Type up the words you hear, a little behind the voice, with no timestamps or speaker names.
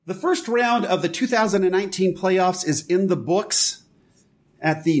The first round of the 2019 playoffs is in the books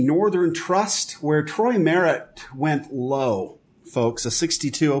at the Northern Trust, where Troy Merritt went low, folks, a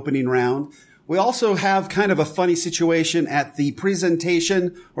 62 opening round. We also have kind of a funny situation at the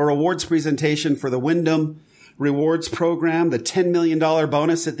presentation or awards presentation for the Wyndham Rewards Program, the $10 million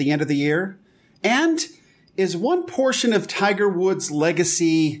bonus at the end of the year. And is one portion of Tiger Woods'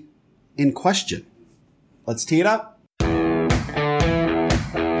 legacy in question? Let's tee it up.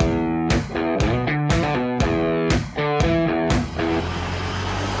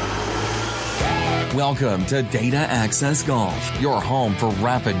 Welcome to Data Access Golf, your home for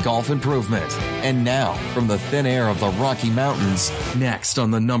rapid golf improvement. And now, from the thin air of the Rocky Mountains, next on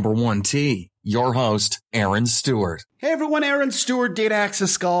the number one tee, your host, Aaron Stewart. Hey everyone, Aaron Stewart, Data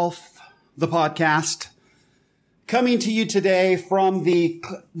Access Golf, the podcast, coming to you today from the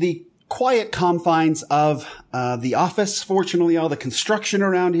quiet confines of the office. Fortunately, all the construction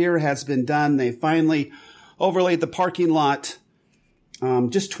around here has been done. They finally overlaid the parking lot.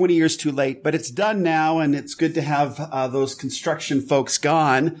 Just 20 years too late, but it's done now, and it's good to have those construction folks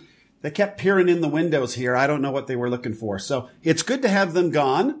gone. They kept peering in the windows here. I don't know what they were looking for. So it's good to have them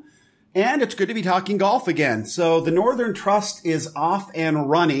gone, and it's good to be talking golf again. So the Northern Trust is off and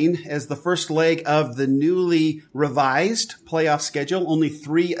running as the first leg of the newly revised playoff schedule. Only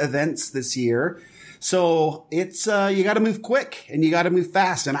 3 events this year. So it's you got to move quick, and you got to move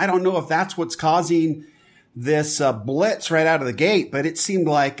fast. And I don't know if that's what's causing this blitz right out of the gate, but it seemed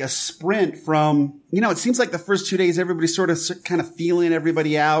like a sprint from, it seems like the first 2 days, everybody's sort of kind of feeling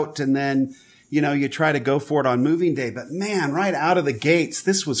everybody out. And then, you try to go for it on moving day. But man, right out of the gates,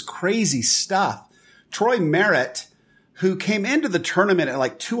 this was crazy stuff. Troy Merritt, who came into the tournament at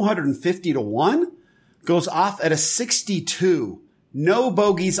like 250 to 1, goes off at a 62. No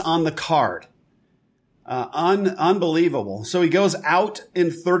bogeys on the card. Unbelievable. So he goes out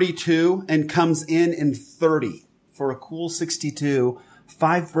in 32 and comes in 30 for a cool 62,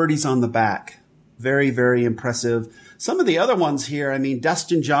 5 birdies on the back. Very, very impressive. Some of the other ones here,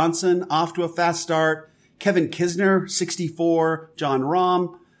 Dustin Johnson off to a fast start. Kevin Kisner, 64. John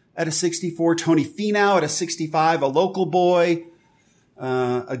Rahm at a 64. Tony Finau at a 65. A local boy.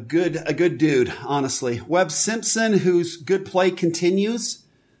 A good dude, honestly. Webb Simpson, whose good play continues.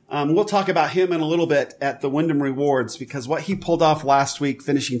 We'll talk about him in a little bit at the Wyndham Rewards, because what he pulled off last week,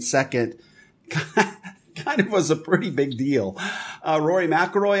 finishing second, kind of was a pretty big deal. Rory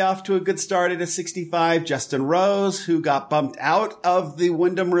McIlroy off to a good start at a 65. Justin Rose, who got bumped out of the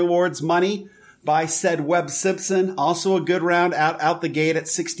Wyndham Rewards money by said Webb Simpson, also a good round out the gate at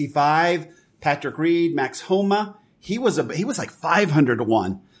 65. Patrick Reed, Max Homa, he was like 500 to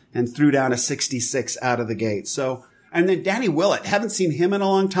 1 and threw down a 66 out of the gate. So. And then Danny Willett, haven't seen him in a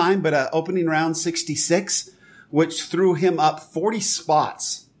long time, but opening round 66, which threw him up 40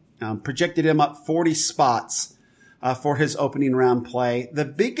 spots, projected him up 40 spots for his opening round play. The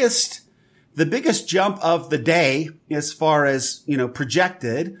biggest jump of the day, as far as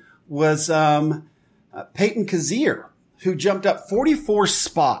projected, was Peyton Kazir, who jumped up 44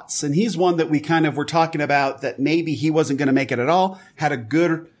 spots, and he's one that we kind of were talking about that maybe he wasn't going to make it at all.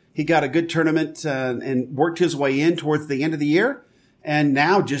 He got a good tournament and worked his way in towards the end of the year, and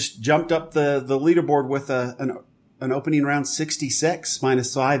now just jumped up the leaderboard with an opening round 66,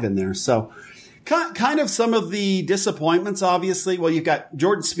 -5 in there. So kind of some of the disappointments, obviously. Well, you've got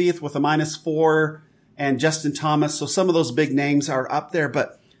Jordan Spieth with a -4 and Justin Thomas. So some of those big names are up there,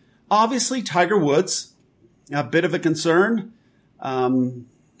 but obviously Tiger Woods, a bit of a concern.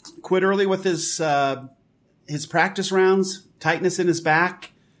 Quit early with his practice rounds, tightness in his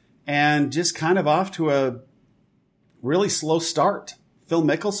back, and just kind of off to a really slow start. Phil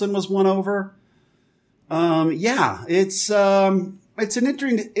Mickelson was one over. It's an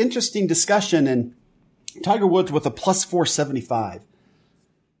interesting discussion, and Tiger Woods with a +475,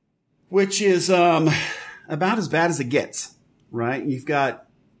 which is about as bad as it gets, right? You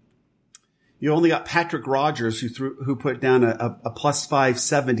only got Patrick Rogers who put down a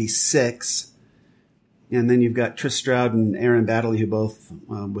 +576. And then you've got Tris Stroud and Aaron Baddeley, who both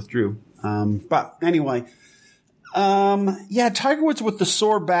withdrew. But anyway, Tiger Woods with the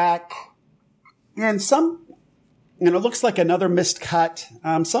sore back. And it looks like another missed cut.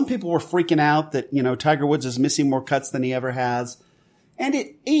 Some people were freaking out that, Tiger Woods is missing more cuts than he ever has. And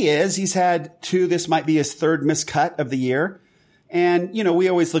he is. He's had 2. This might be his 3rd missed cut of the year. And, we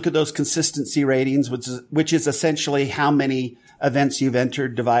always look at those consistency ratings, which is essentially how many events you've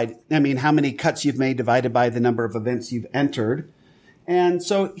entered how many cuts you've made divided by the number of events you've entered. And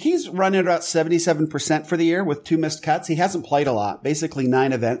so he's running about 77% for the year with 2 missed cuts. He hasn't played a lot, basically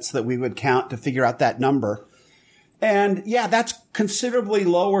 9 events that we would count to figure out that number. And yeah, that's considerably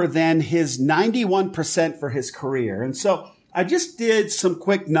lower than his 91% for his career. And so I just did some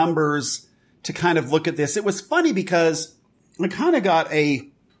quick numbers to kind of look at this. It was funny because I kind of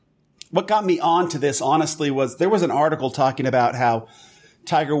what got me onto this, honestly, was there was an article talking about how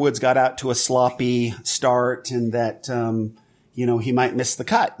Tiger Woods got out to a sloppy start and that, he might miss the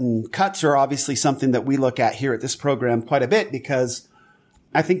cut. And cuts are obviously something that we look at here at this program quite a bit because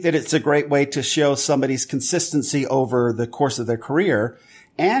I think that it's a great way to show somebody's consistency over the course of their career.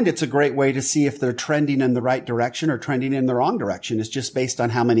 And it's a great way to see if they're trending in the right direction or trending in the wrong direction. It's just based on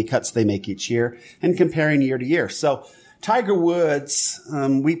how many cuts they make each year and comparing year to year. So Tiger Woods,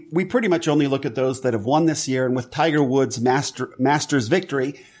 we pretty much only look at those that have won this year. And with Tiger Woods' Masters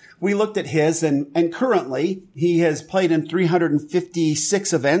victory, we looked at his and currently he has played in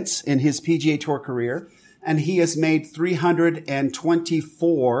 356 events in his PGA Tour career. And he has made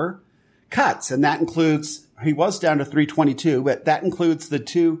 324 cuts. And that includes, he was down to 322, but that includes the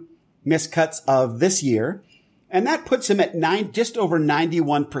 2 missed cuts of this year. And that puts him at just over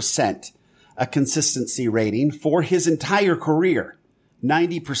 91%, a consistency rating for his entire career,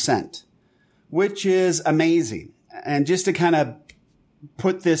 90%, which is amazing. And just to kind of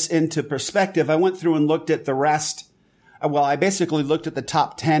put this into perspective, I went through and looked at the rest. Well, I basically looked at the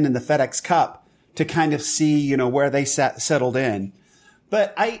top 10 in the FedEx Cup to kind of see, where they settled in.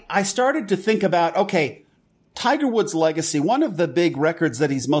 But I started to think about, okay, Tiger Woods' legacy, one of the big records that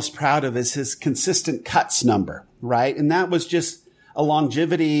he's most proud of is his consistent cuts number, right? And that was just a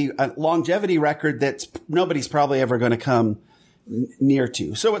longevity record that nobody's probably ever going to come near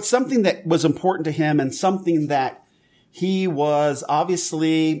to. So it's something that was important to him and something that he was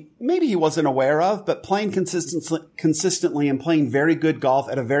obviously, maybe he wasn't aware of, but playing consistently and playing very good golf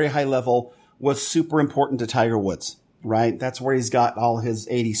at a very high level was super important to Tiger Woods, right? That's where he's got all his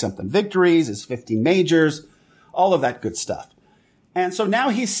 80-something victories, his 15 majors, all of that good stuff. And so now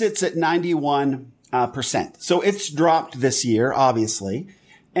he sits at 91%. So it's dropped this year, obviously.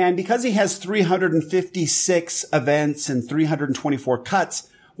 And because he has 356 events and 324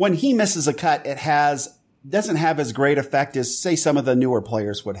 cuts, when he misses a cut, it doesn't have as great effect as, say, some of the newer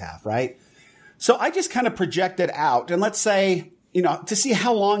players would have, right? So I just kind of projected out, and let's say, to see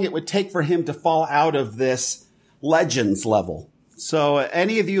how long it would take for him to fall out of this Legends level. So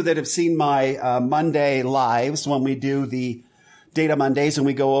any of you that have seen my Monday lives when we do the Data Mondays and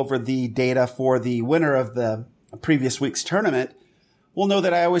we go over the data for the winner of the previous week's tournament, will know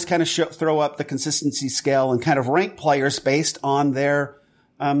that I always kind of throw up the consistency scale and kind of rank players based on their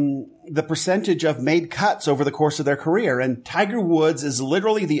the percentage of made cuts over the course of their career. And Tiger Woods is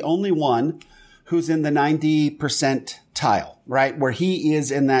literally the only one who's in the 90 percentile, right? Where he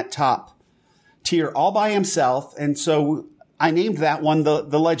is in that top tier all by himself. And so I named that one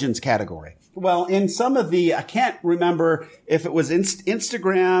the Legends category. Well, in some of I can't remember if it was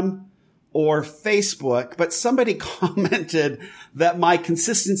Instagram or Facebook, but somebody commented that my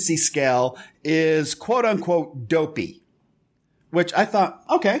consistency scale is quote unquote dopey, which I thought,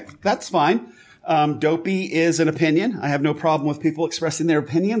 okay, that's fine. Dopey is an opinion. I have no problem with people expressing their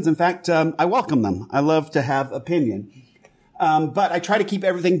opinions. In fact, I welcome them. I love to have opinion. But I try to keep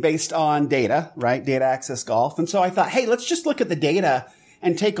everything based on data, right? Data Access Golf. And so I thought, hey, let's just look at the data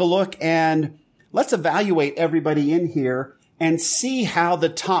and take a look and let's evaluate everybody in here and see how the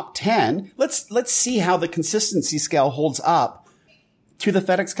top 10, let's see how the consistency scale holds up to the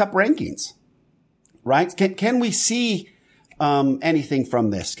FedEx Cup rankings, right? Can we see anything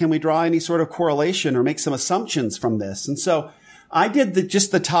from this? Can we draw any sort of correlation or make some assumptions from this? And so I did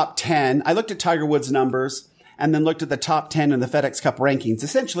just the top 10. I looked at Tiger Woods' numbers and then looked at the top 10 in the FedEx Cup rankings,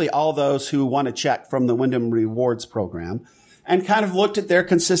 essentially all those who won a check from the Wyndham Rewards program, and kind of looked at their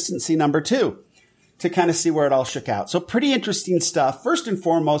consistency number too, to kind of see where it all shook out. So pretty interesting stuff. First and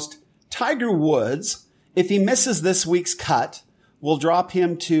foremost, Tiger Woods, if he misses this week's cut, will drop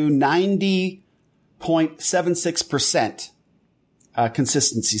him to 90.76%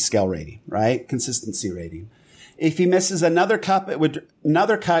 consistency scale rating, right? Consistency rating. If he misses another cut, it would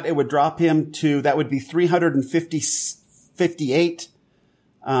drop him to, that would be 358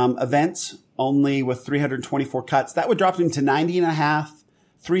 events, only with 324 cuts. That would drop him to 90.5,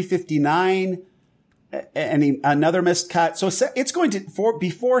 359, and another missed cut. So it's going to,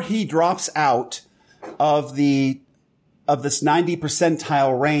 before he drops out of this 90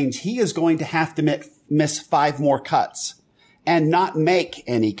 percentile range, he is going to have to miss 5 more cuts and not make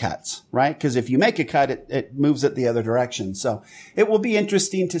any cuts, right? Because if you make a cut, it moves it the other direction. So it will be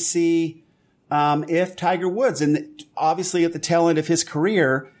interesting to see if Tiger Woods, and obviously at the tail end of his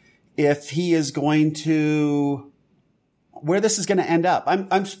career, if he is going to, where this is going to end up. I'm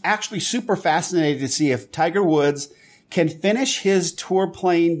actually super fascinated to see if Tiger Woods can finish his tour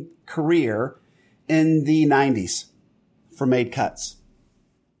playing career in the 90s for made cuts.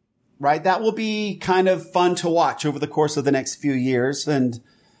 Right? That will be kind of fun to watch over the course of the next few years and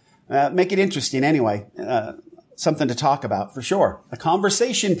make it interesting anyway. Something to talk about for sure. A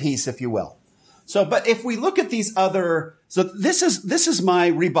conversation piece, if you will. So, but if we look at these other, so this is my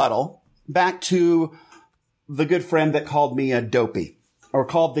rebuttal back to the good friend that called me a dopey, or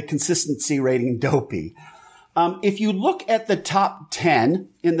called the consistency rating dopey. If you look at the top 10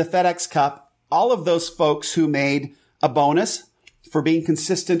 in the FedEx Cup, all of those folks who made a bonus for being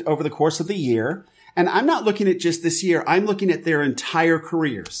consistent over the course of the year, and I'm not looking at just this year, I'm looking at their entire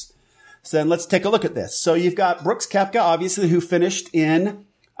careers. So then let's take a look at this. So you've got Brooks Koepka, obviously, who finished in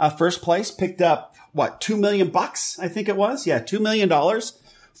first place, picked up, what, $2 million, I think it was? Yeah, $2 million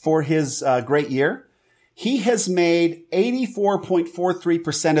for his great year. He has made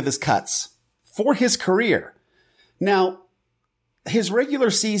 84.43% of his cuts for his career. Now, his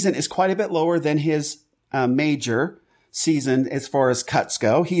regular season is quite a bit lower than his major season as far as cuts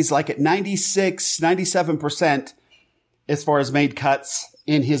go. He's like at 96, 97% as far as made cuts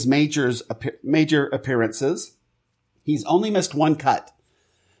in his major appearances. He's only missed one cut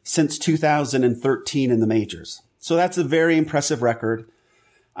since 2013 in the majors. So that's a very impressive record.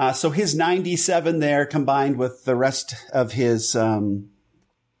 So his 97 there combined with the rest of his,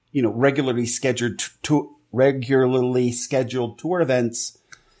 regularly scheduled tour events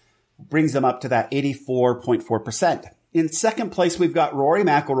brings him up to that 84.4%. In second place, we've got Rory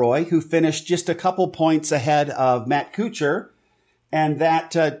McIlroy, who finished just a couple points ahead of Matt Kuchar. And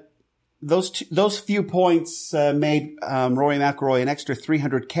that, those few points, made, Rory McIlroy an extra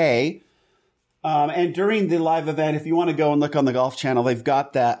 $300K. And during the live event, if you want to go and look on the Golf Channel, they've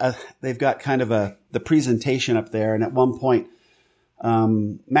got that, they've got kind of the presentation up there. And at one point,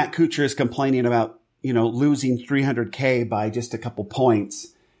 Matt Kuchar is complaining about, losing $300K by just a couple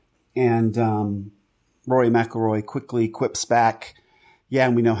points. And, Rory McIlroy quickly quips back, yeah,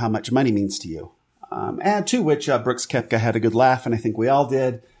 and we know how much money means to you. And to which, Brooks Koepka had a good laugh, and I think we all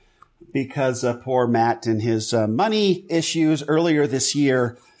did, because, poor Matt and his, money issues earlier this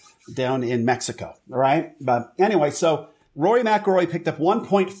year down in Mexico. All right. But anyway, so Rory McIlroy picked up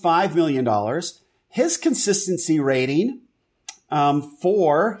 $1.5 million. His consistency rating,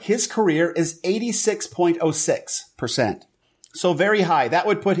 for his career is 86.06%. So very high. That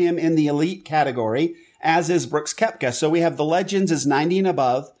would put him in the elite category, as is Brooks Koepka. So we have the Legends is 90 and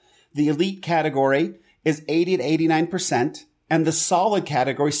above. The elite category is 80 to 89%. And the solid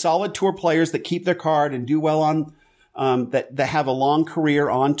category, solid tour players that keep their card and do well on, that have a long career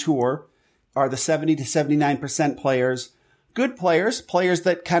on tour, are the 70 to 79% players. Good players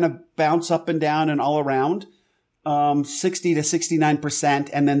that kind of bounce up and down and all around, 60 to 69%.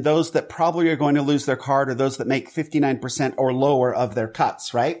 And then those that probably are going to lose their card are those that make 59% or lower of their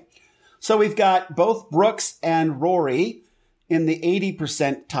cuts, right? So we've got both Brooks and Rory in the 80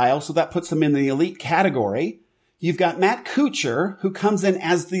 percentile. So that puts them in the elite category. You've got Matt Kuchar, who comes in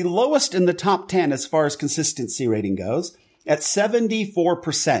as the lowest in the top 10 as far as consistency rating goes, at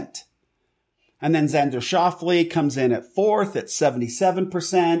 74%. And then Xander Schauffele comes in at fourth at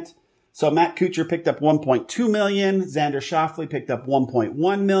 77%. So Matt Kuchar picked up $1.2 million. Xander Schauffele picked up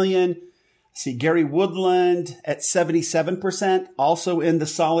 $1.1 million. See Gary Woodland at 77%, also in the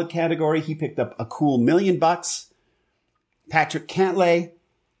solid category. He picked up a cool $1 million. Patrick Cantlay,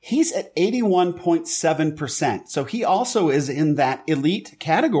 he's at 81.7%. So he also is in that elite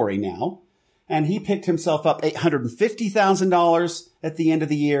category now. And he picked himself up $850,000 at the end of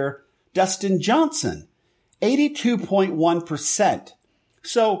the year. Dustin Johnson, 82.1%.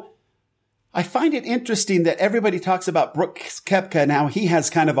 So I find it interesting that everybody talks about Brooks Koepka now. He has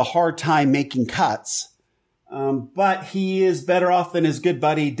kind of a hard time making cuts. But he is better off than his good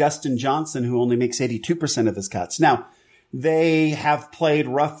buddy Dustin Johnson, who only makes 82% of his cuts. Now, they have played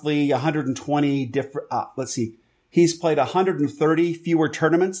roughly 120 different, he's played 130 fewer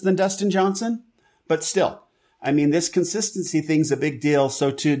tournaments than Dustin Johnson. But still, I mean, this consistency thing's a big deal.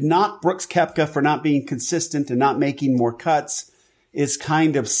 So to knock Brooks Koepka for not being consistent and not making more cuts is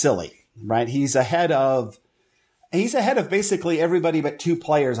kind of silly. Right? He's ahead of basically everybody but two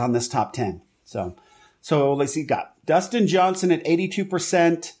players on this top 10. So let's see, got Dustin Johnson at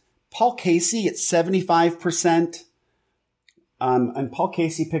 82%, Paul Casey at 75%. And Paul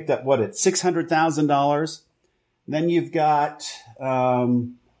Casey picked up at $600,000. Then you've got,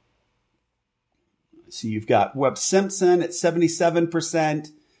 you've got Webb Simpson at 77%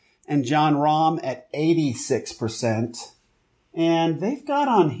 and Jon Rahm at 86%. And they've got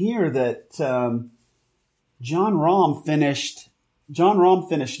on here that Jon Rahm finished Jon Rahm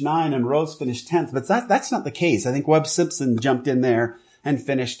finished 9 and Rose finished 10th, but that's not the case. I think Webb Simpson jumped in there and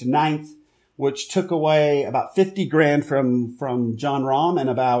finished 9th, which took away about 50 grand from Jon Rahm and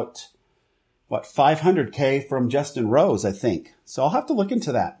about, $500K from Justin Rose, I think. So I'll have to look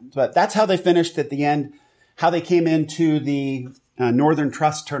into that. But that's how they finished at the end, how they came into the Northern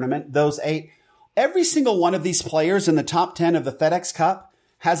Trust tournament, those 8. Every single one of these players in the top 10 of the FedEx Cup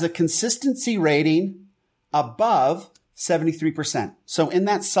has a consistency rating above 73%. So in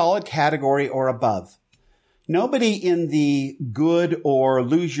that solid category or above. Nobody in the good or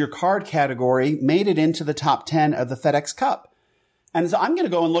lose your card category made it into the top 10 of the FedEx Cup. And so I'm going to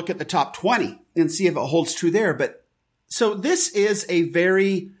go and look at the top 20 and see if it holds true there. But so this is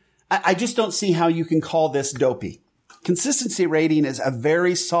I just don't see how you can call this dopey. Consistency rating is a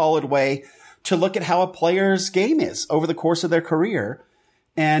very solid way to look at how a player's game is over the course of their career.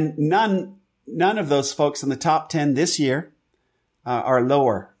 And none of those folks in the top 10 this year are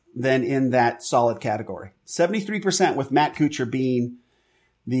lower than in that solid category. 73% with Matt Kuchar being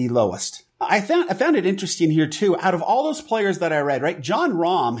the lowest. I found it interesting here too. Out of all those players that I read, right? Jon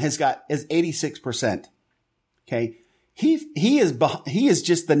Rahm is 86%. Okay. He is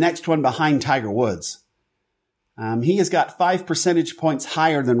just the next one behind Tiger Woods. He has got 5 percentage points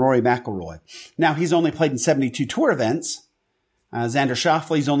higher than Rory McIlroy. Now he's only played in 72 tour events. Xander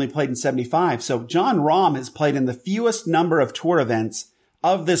Schauffele's only played in 75. So Jon Rahm has played in the fewest number of tour events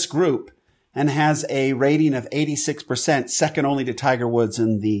of this group and has a rating of 86%, second only to Tiger Woods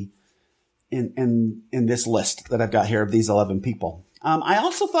in this list that I've got here of these 11 people. I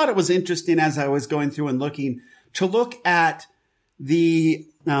also thought it was interesting as I was going through and looking to look at the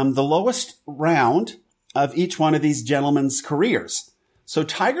lowest round of each one of these gentlemen's careers. So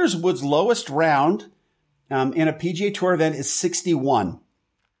Tiger Woods' lowest round in a PGA Tour event is 61.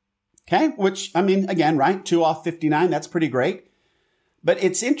 Okay, which, I mean, again, right, 2 off 59, that's pretty great. But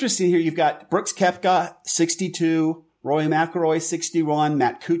it's interesting here. You've got Brooks Koepka, 62, Rory McIlroy, 61,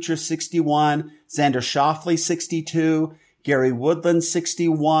 Matt Kuchar, 61, Xander Schauffele, 62, Gary Woodland,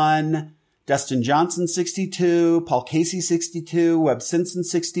 61, Dustin Johnson, 62, Paul Casey, 62, Webb Simpson,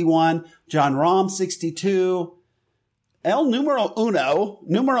 61, Jon Rahm, 62. El numero uno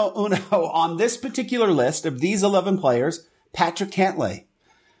on this particular list of these 11 players, Patrick Cantlay,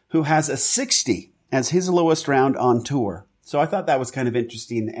 who has a 60 as his lowest round on tour. So I thought that was kind of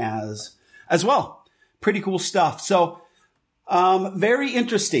interesting as well. Pretty cool stuff. So, very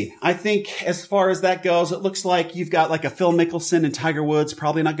interesting. I think as far as that goes, it looks like you've got like a Phil Mickelson and Tiger Woods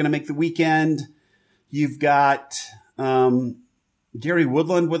probably not going to make the weekend. You've got, Gary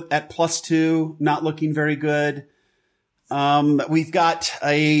Woodland at +2, not looking very good. We've got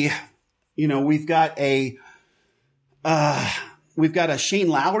a Shane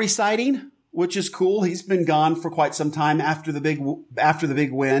Lowry sighting, which is cool. He's been gone for quite some time after the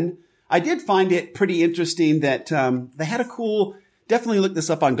big win. I did find it pretty interesting that, they had definitely look this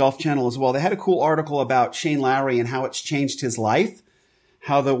up on Golf Channel as well. They had a cool article about Shane Lowry and how it's changed his life,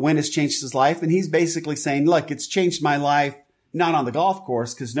 how the win has changed his life. And he's basically saying, look, it's changed my life, not on the golf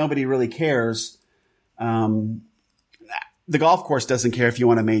course, because nobody really cares. The golf course doesn't care if you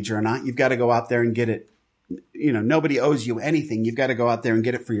want a major or not. You've got to go out there and get it. Nobody owes you anything. You've got to go out there and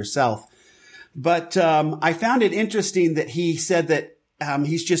get it for yourself. But I found it interesting that he said that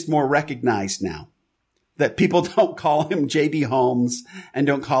he's just more recognized now. That people don't call him JB Holmes and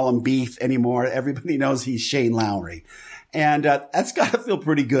don't call him Beef anymore. Everybody knows he's Shane Lowry. And that's got to feel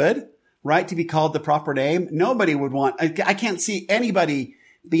pretty good, right? To be called the proper name. Nobody would I can't see anybody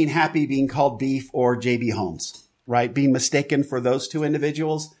being happy being called Beef or JB Holmes, right? Being mistaken for those two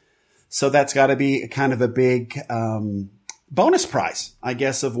individuals. So that's got to be kind of a big bonus prize, I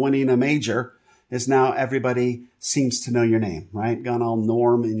guess, of winning a major. Is now everybody seems to know your name, right? Gone all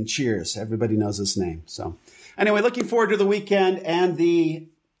Norm and Cheers. Everybody knows his name. So anyway, looking forward to the weekend and the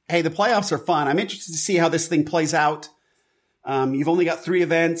playoffs are fun. I'm interested to see how this thing plays out. You've only got 3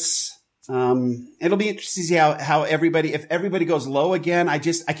 events. It'll be interesting to see how if everybody goes low again. I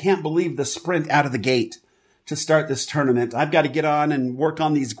can't believe the sprint out of the gate to start this tournament. I've got to get on and work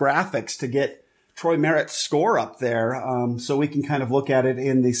on these graphics to get Troy Merritt's score up there, so we can kind of look at it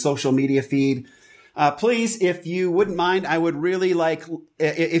in the social media feed. Please, if you wouldn't mind, I would really like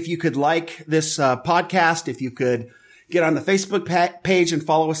if you could like this podcast, if you could get on the Facebook page and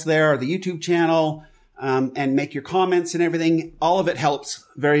follow us there, or the YouTube channel, and make your comments and everything. All of it helps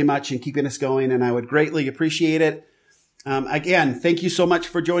very much in keeping us going, and I would greatly appreciate it. Again, thank you so much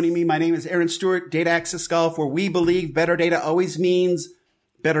for joining me. My name is Aaron Stewart, Data Access Golf, where we believe better data always means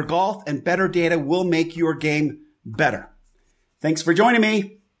better golf, and better data will make your game better. Thanks for joining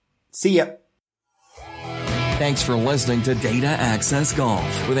me. See ya. Thanks for listening to Data Access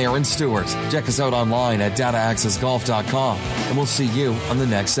Golf with Aaron Stewart. Check us out online at dataaccessgolf.com, and we'll see you on the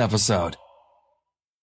next episode.